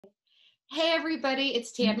Hey everybody,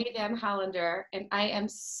 it's Tammy Van Hollander, and I am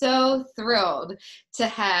so thrilled to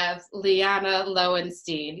have Liana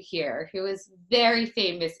Lowenstein here, who is very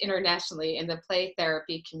famous internationally in the play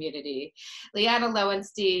therapy community. Liana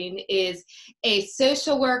Lowenstein is a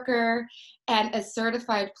social worker and a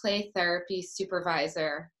certified play therapy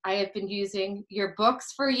supervisor. I have been using your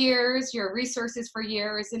books for years, your resources for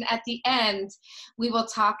years, and at the end, we will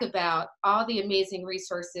talk about all the amazing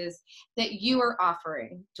resources that you are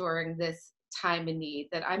offering during this time in need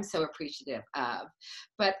that I'm so appreciative of.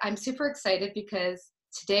 But I'm super excited because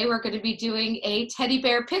today we're going to be doing a teddy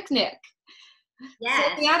bear picnic. So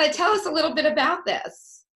Yes. Liana, tell us a little bit about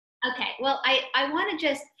this. Okay. Well, I want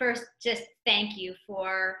to just thank you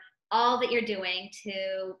for all that you're doing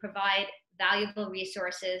to provide valuable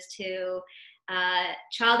resources to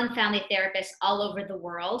child and family therapists all over the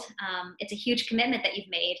world. It's a huge commitment that you've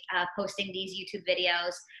made posting these YouTube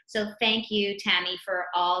videos. So thank you, Tammy, for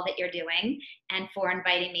all that you're doing and for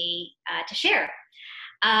inviting me to share.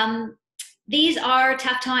 Um, these are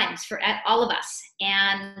tough times for all of us.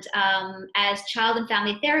 And as child and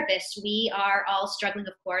family therapists, we are all struggling,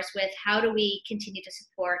 of course, with how do we continue to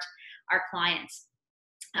support our clients.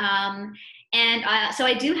 So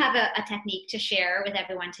I do have a technique to share with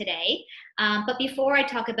everyone today. But before I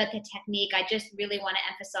talk about the technique, I just really want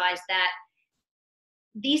to emphasize that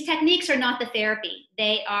these techniques are not the therapy.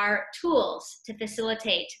 They are tools to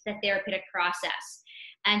facilitate the therapeutic process.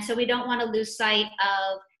 And so we don't want to lose sight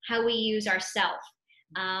of how we use ourself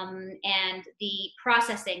and the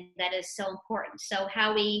processing that is so important. So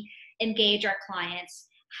how we engage our clients,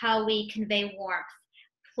 how we convey warmth,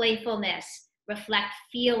 playfulness, reflect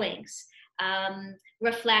feelings,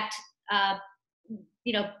 reflect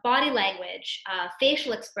body language,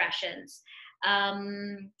 facial expressions,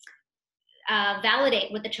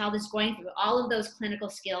 validate what the child is going through. All of those clinical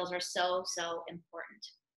skills are so important.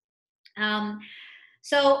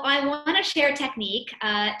 So I want to share a technique,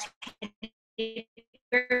 picnic,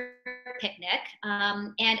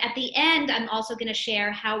 and at the end, I'm also going to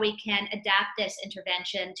share how we can adapt this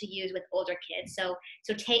intervention to use with older kids. So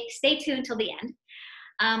stay tuned till the end.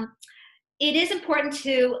 It is important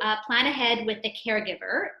to plan ahead with the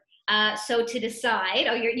caregiver. So to decide,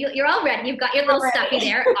 you're all ready. You've got your little stuffy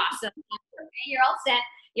there. Awesome. You're all set.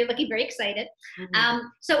 You're looking very excited.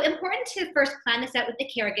 So important to first plan this out with the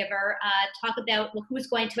caregiver, talk about who's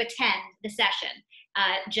going to attend the session.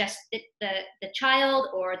 Just the child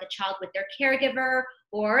or the child with their caregiver,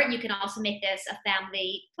 or you can also make this a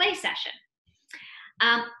family play session.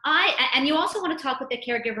 And you also want to talk with the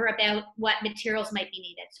caregiver about what materials might be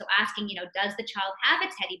needed. So asking, does the child have a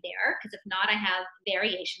teddy bear? Because if not, I have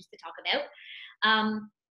variations to talk about.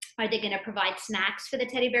 Are they going to provide snacks for the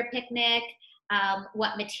teddy bear picnic?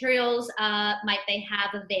 What materials might they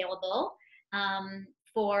have available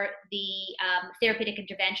for the therapeutic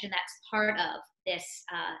intervention that's part of this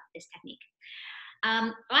technique?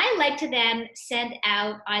 I like to then send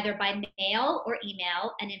out either by mail or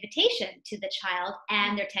email an invitation to the child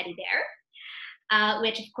and their teddy bear,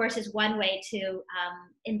 which of course is one way to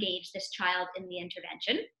engage this child in the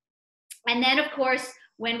intervention. And then of course,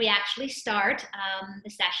 when we actually start the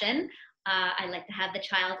session, I like to have the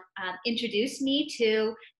child introduce me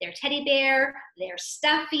to their teddy bear, their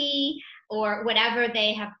stuffy, or whatever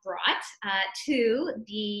they have brought to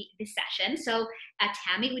the session. So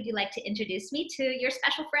Tammy, would you like to introduce me to your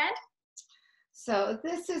special friend? So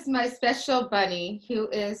this is my special bunny who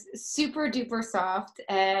is super duper soft,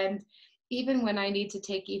 and even when I need to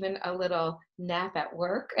take even a little nap at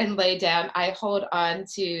work and lay down, I hold on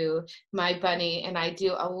to my bunny, and I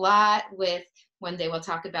do a lot with when they will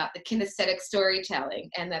talk about the kinesthetic storytelling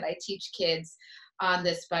and that I teach kids on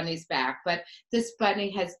this bunny's back. But this bunny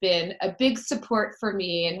has been a big support for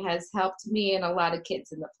me and has helped me and a lot of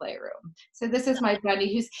kids in the playroom. So this is my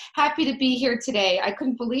bunny who's happy to be here today. I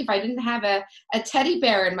couldn't believe I didn't have a teddy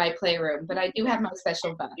bear in my playroom, but I do have my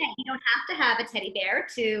special bunny. Yeah, you don't have to have a teddy bear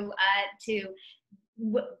to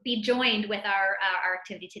be joined with our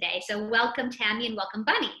activity today. So welcome Tammy and welcome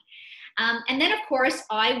Bunny. And then of course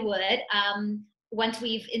I would, once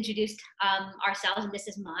we've introduced ourselves, and this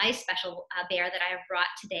is my special bear that I have brought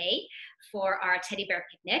today for our teddy bear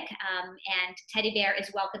picnic. And teddy bear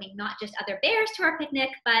is welcoming not just other bears to our picnic,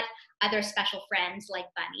 but other special friends like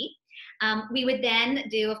Bunny. We would then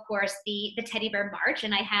do, of course, the teddy bear march,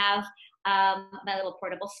 and I have my little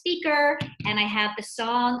portable speaker, and I have the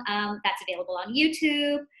song that's available on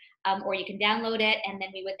YouTube, or you can download it, and then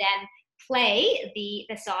we would then play the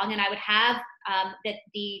song, and I would have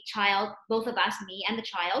the child, both of us, me and the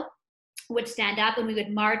child, would stand up and we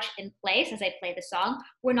would march in place as I play the song.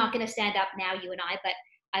 We're not going to stand up now, you and I, but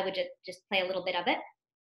I would just play a little bit of it.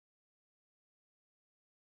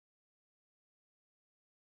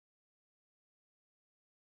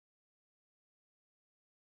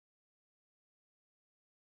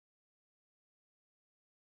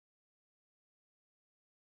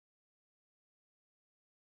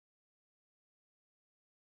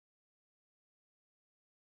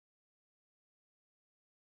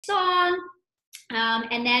 song.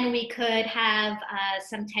 And then we could have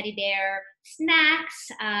some teddy bear snacks,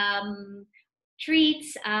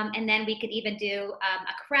 treats, and then we could even do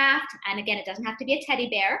a craft. And again, it doesn't have to be a teddy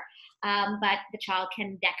bear, but the child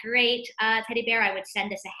can decorate a teddy bear. I would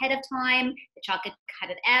send this ahead of time. The child could cut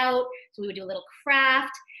it out. So we would do a little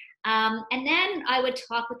craft. And then I would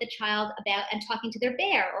talk with the child about and talking to their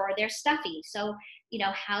bear or their stuffy. So, you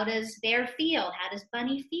know, how does bear feel? How does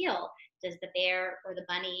bunny feel? Does the bear or the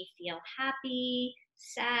bunny feel happy,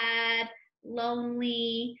 sad,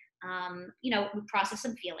 lonely? You know, we process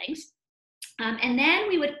some feelings. And then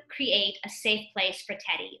we would create a safe place for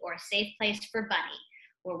Teddy or a safe place for Bunny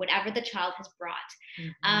or whatever the child has brought.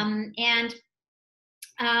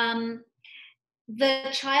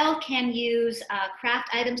 The child can use craft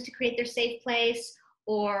items to create their safe place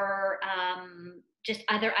or just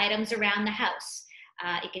other items around the house.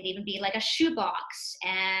 It could even be like a shoebox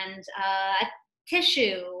and a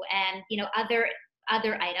tissue and, you know, other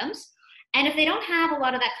items. And if they don't have a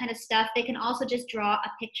lot of that kind of stuff, they can also just draw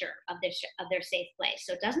a picture of their safe place.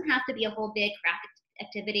 So it doesn't have to be a whole big craft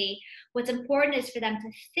activity. What's important is for them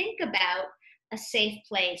to think about a safe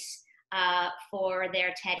place for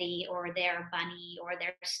their teddy or their bunny or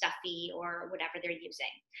their stuffy or whatever they're using.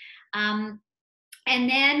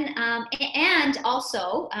 And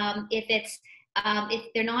also, if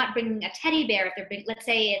they're not bringing a teddy bear, if they're let's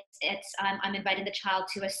say I'm inviting the child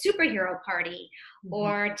to a superhero party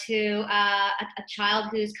or to a child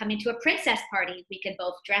who's coming to a princess party, we could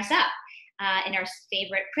both dress up in our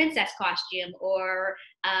favorite princess costume or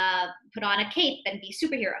put on a cape and be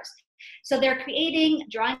superheroes. So they're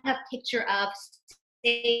drawing a picture of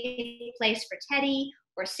safe place for Teddy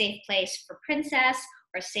or safe place for princess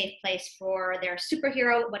or safe place for their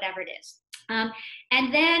superhero, whatever it is.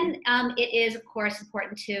 And then it is, of course,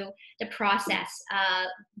 important to process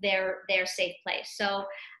their safe place. So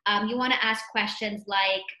you want to ask questions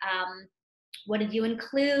like, what did you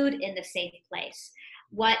include in the safe place?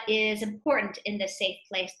 What is important in the safe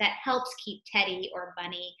place that helps keep Teddy or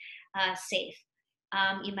Bunny safe?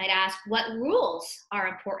 You might ask, what rules are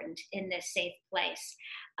important in this safe place?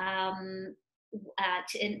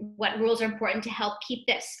 What rules are important to help keep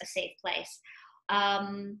this a safe place?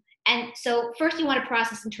 And so first you want to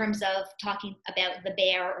process in terms of talking about the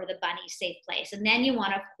bear or the bunny's safe place. And then you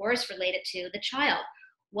want to, of course, relate it to the child.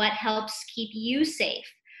 What helps keep you safe?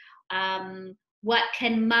 What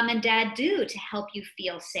can mom and dad do to help you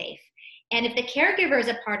feel safe? And if the caregiver is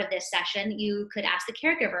a part of this session, you could ask the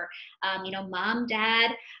caregiver, mom,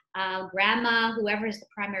 dad, grandma, whoever is the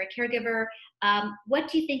primary caregiver, what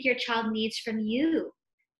do you think your child needs from you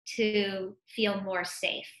to feel more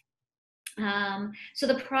safe? So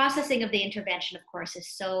the processing of the intervention, of course, is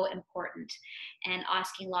so important, and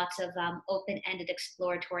asking lots of open-ended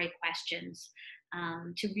exploratory questions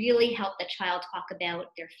to really help the child talk about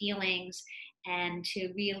their feelings and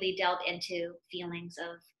to really delve into feelings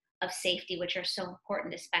of safety, which are so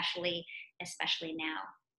important, especially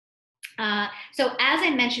now. So as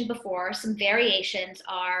I mentioned before, some variations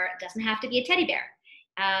doesn't have to be a teddy bear.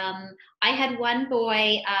 I had one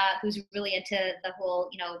boy who's really into the whole,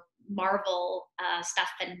 Marvel stuff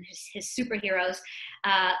and his superheroes,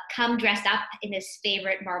 come dressed up in his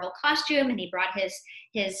favorite Marvel costume, and he brought his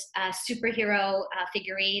superhero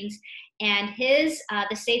figurines. And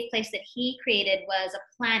the safe place that he created was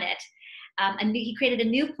a planet, and he created a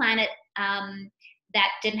new planet that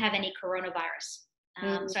didn't have any coronavirus.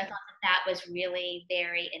 So I thought that was really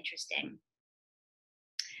very interesting.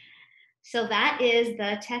 So that is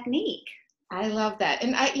the technique. I love that.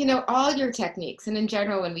 And all your techniques, and in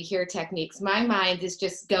general, when we hear techniques, my mind is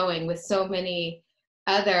just going with so many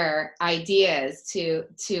other ideas to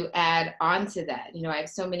add on to that. I have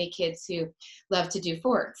so many kids who love to do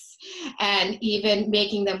forts, and even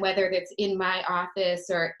making them, whether it's in my office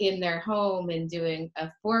or in their home, and doing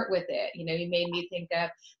a fort with it. You made me think of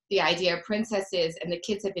the idea of princesses, and the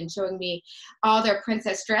kids have been showing me all their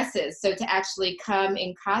princess dresses. So to actually come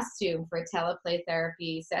in costume for Tele-Play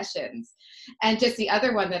therapy sessions. And just the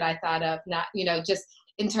other one that I thought of, not, just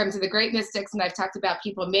in terms of the greatness sticks, and I've talked about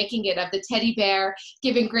people making it of the teddy bear,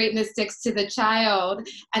 giving greatness sticks to the child,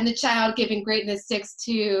 and the child giving greatness sticks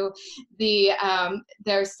to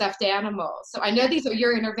their stuffed animal. So I know these are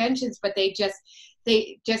your interventions, but they just,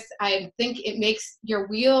 I think it makes your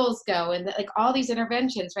wheels go, and like all these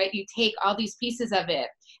interventions, right? You take all these pieces of it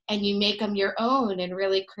and you make them your own in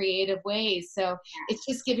really creative ways. So it's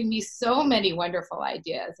just giving me so many wonderful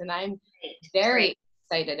ideas, and I'm very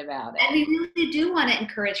excited about it. And we really do want to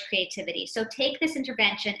encourage creativity. So take this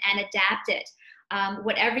intervention and adapt it.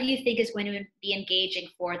 Whatever you think is going to be engaging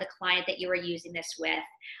for the client that you are using this with.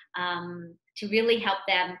 to really help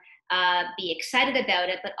them be excited about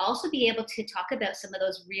it, but also be able to talk about some of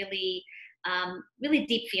those really, really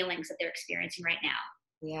deep feelings that they're experiencing right now.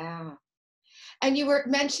 Yeah. And you were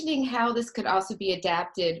mentioning how this could also be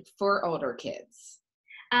adapted for older kids.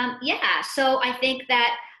 Yeah, so I think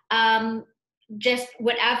that just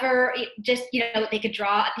whatever, just, they could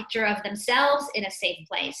draw a picture of themselves in a safe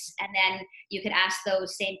place, and then you could ask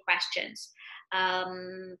those same questions.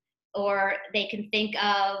 Or they can think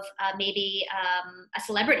of maybe a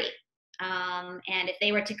celebrity. And if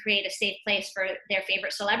they were to create a safe place for their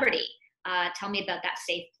favorite celebrity, tell me about that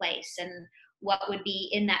safe place and what would be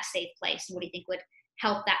in that safe place, and what do you think would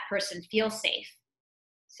help that person feel safe.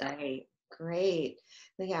 So. Right. Great.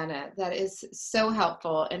 Liana, that is so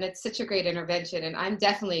helpful. And it's such a great intervention. And I'm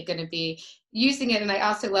definitely going to be using it. And I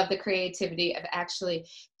also love the creativity of actually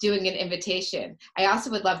doing an invitation. I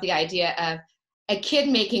also would love the idea of a kid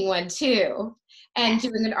making one too, and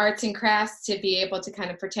doing an arts and crafts to be able to kind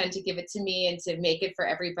of pretend to give it to me and to make it for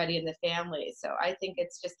everybody in the family. So I think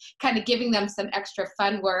it's just kind of giving them some extra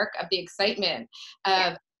fun work of the excitement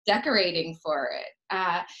of decorating for it.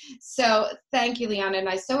 So thank you, Liana, and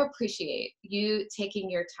I so appreciate you taking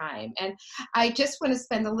your time. And I just want to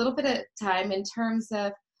spend a little bit of time in terms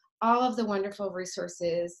of all of the wonderful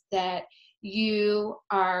resources that you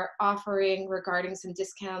are offering regarding some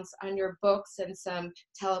discounts on your books and some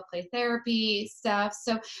Tele-Play therapy stuff.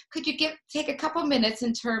 So could you take a couple minutes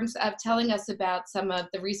in terms of telling us about some of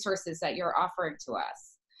the resources that you're offering to us?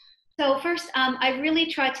 So first, I really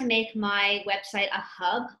try to make my website a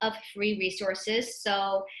hub of free resources.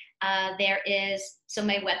 So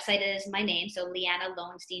my website is my name, so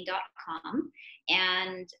lianalowenstein.com.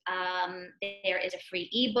 And there is a free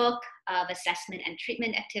ebook of assessment and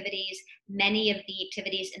treatment activities. Many of the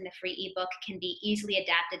activities in the free ebook can be easily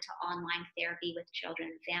adapted to online therapy with children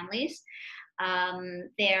and families.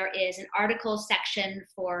 There is an article section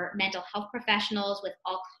for mental health professionals with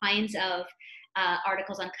all kinds of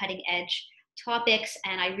articles on cutting edge topics.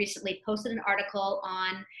 And I recently posted an article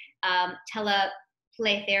on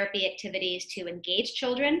Tele-Play therapy activities to engage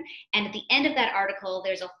children. And at the end of that article,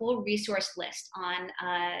 there's a whole resource list on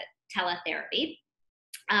teletherapy.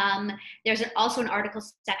 There's also an article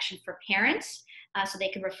section for parents, so they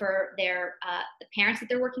can refer the parents that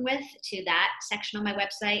they're working with to that section on my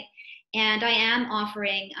website. And I am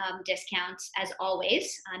offering discounts as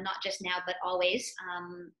always, not just now, but always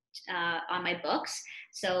on my books.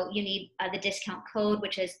 So you need the discount code,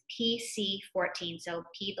 which is PC14. So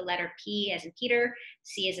P, the letter P as in Peter,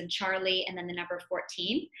 C as in Charlie, and then the number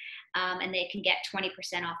 14. And they can get 20%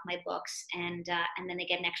 off my books, and then they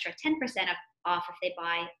get an extra 10% off if they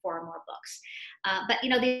buy 4 or more books. But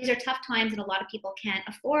these are tough times, and a lot of people can't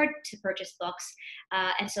afford to purchase books.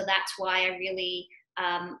 And so that's why I really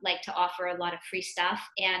like to offer a lot of free stuff.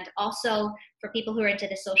 And also for people who are into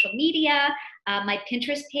the social media, my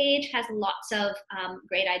Pinterest page has lots of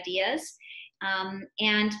great ideas.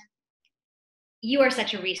 And you are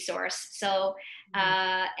such a resource. So,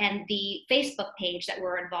 and the Facebook page that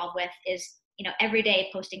we're involved with is, every day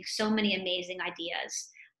posting so many amazing ideas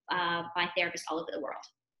by therapists all over the world.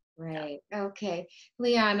 Right. Okay.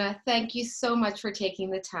 Liana, thank you so much for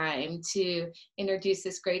taking the time to introduce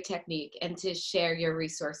this great technique and to share your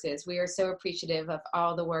resources. We are so appreciative of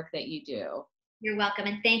all the work that you do. You're welcome.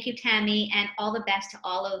 And thank you, Tammy, and all the best to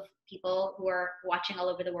all of people who are watching all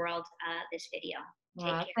over the world this video.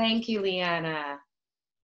 Take care. Thank you, Liana.